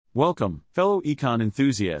Welcome, fellow econ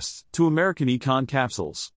enthusiasts, to American Econ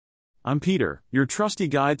Capsules. I'm Peter, your trusty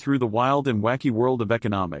guide through the wild and wacky world of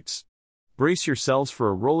economics. Brace yourselves for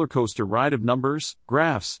a roller coaster ride of numbers,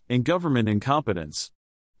 graphs, and government incompetence.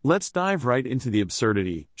 Let's dive right into the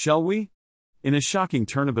absurdity, shall we? In a shocking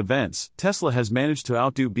turn of events, Tesla has managed to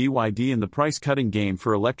outdo BYD in the price-cutting game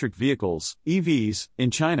for electric vehicles, EVs,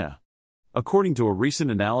 in China. According to a recent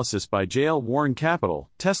analysis by JL Warren Capital,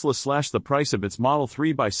 Tesla slashed the price of its Model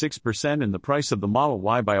 3 by 6% and the price of the Model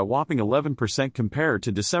Y by a whopping 11% compared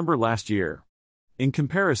to December last year. In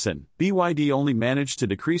comparison, BYD only managed to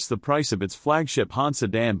decrease the price of its flagship Han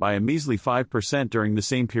sedan by a measly 5% during the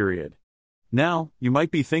same period. Now, you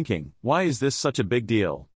might be thinking, why is this such a big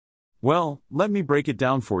deal? Well, let me break it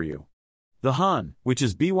down for you. The Han, which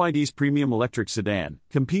is BYD's premium electric sedan,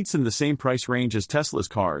 competes in the same price range as Tesla's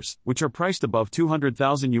cars, which are priced above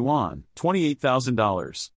 200,000 yuan,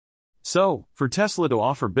 $28,000. So, for Tesla to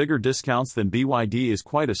offer bigger discounts than BYD is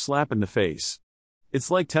quite a slap in the face. It's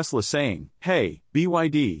like Tesla saying, hey,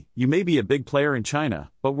 BYD, you may be a big player in China,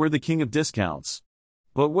 but we're the king of discounts.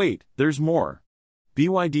 But wait, there's more.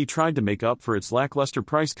 BYD tried to make up for its lackluster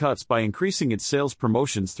price cuts by increasing its sales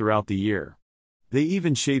promotions throughout the year. They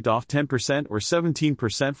even shaved off 10% or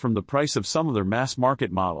 17% from the price of some of their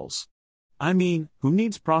mass-market models. I mean, who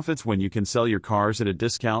needs profits when you can sell your cars at a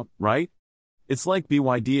discount, right? It's like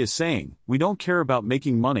BYD is saying, we don't care about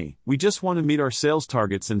making money, we just want to meet our sales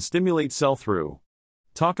targets and stimulate sell-through.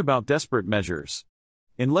 Talk about desperate measures.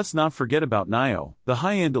 And let's not forget about NIO, the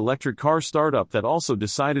high-end electric car startup that also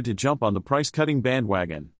decided to jump on the price-cutting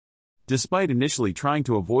bandwagon. Despite initially trying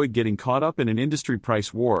to avoid getting caught up in an industry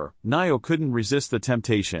price war, NIO couldn't resist the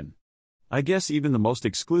temptation. I guess even the most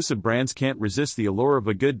exclusive brands can't resist the allure of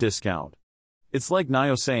a good discount. It's like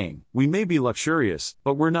NIO saying, we may be luxurious,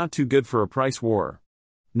 but we're not too good for a price war.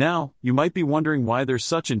 Now, you might be wondering why there's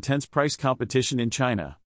such intense price competition in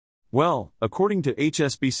China. Well, according to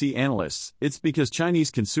HSBC analysts, it's because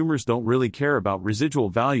Chinese consumers don't really care about residual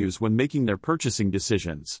values when making their purchasing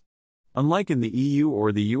decisions. Unlike in the EU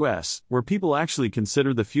or the US, where people actually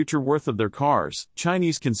consider the future worth of their cars,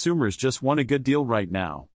 Chinese consumers just want a good deal right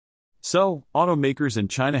now. So, automakers in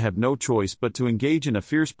China have no choice but to engage in a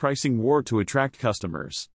fierce pricing war to attract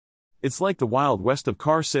customers. It's like the Wild West of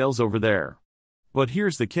car sales over there. But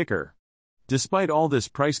here's the kicker. Despite all this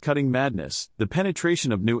price-cutting madness, the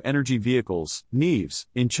penetration of new energy vehicles, NEVs,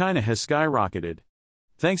 in China has skyrocketed.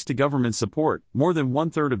 Thanks to government support, more than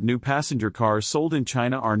one-third of new passenger cars sold in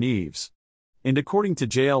China are NEVs. And according to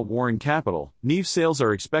JL Warren Capital, NEV sales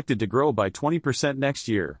are expected to grow by 20% next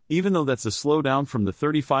year, even though that's a slowdown from the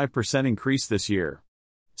 35% increase this year.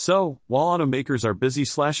 So, while automakers are busy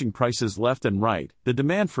slashing prices left and right, the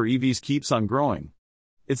demand for EVs keeps on growing.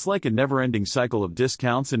 It's like a never-ending cycle of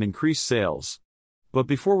discounts and increased sales. But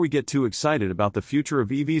before we get too excited about the future of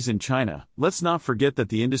EVs in China, let's not forget that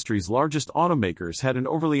the industry's largest automakers had an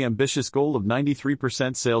overly ambitious goal of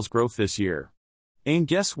 93% sales growth this year. And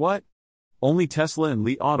guess what? Only Tesla and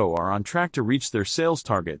Li Auto are on track to reach their sales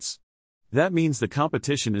targets. That means the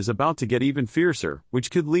competition is about to get even fiercer, which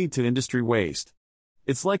could lead to industry waste.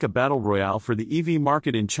 It's like a battle royale for the EV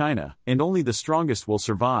market in China, and only the strongest will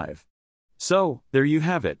survive. So, there you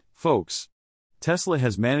have it, folks. Tesla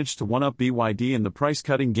has managed to one-up BYD in the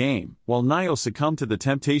price-cutting game, while NIO succumbed to the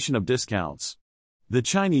temptation of discounts. The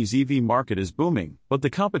Chinese EV market is booming, but the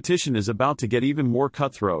competition is about to get even more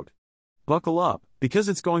cutthroat. Buckle up, because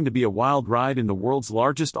it's going to be a wild ride in the world's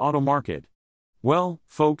largest auto market. Well,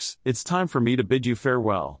 folks, it's time for me to bid you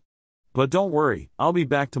farewell. But don't worry, I'll be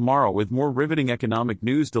back tomorrow with more riveting economic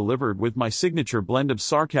news delivered with my signature blend of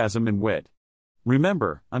sarcasm and wit.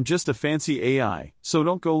 Remember, I'm just a fancy AI, so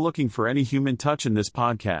don't go looking for any human touch in this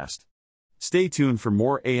podcast. Stay tuned for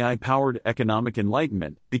more AI-powered economic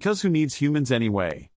enlightenment, because who needs humans anyway?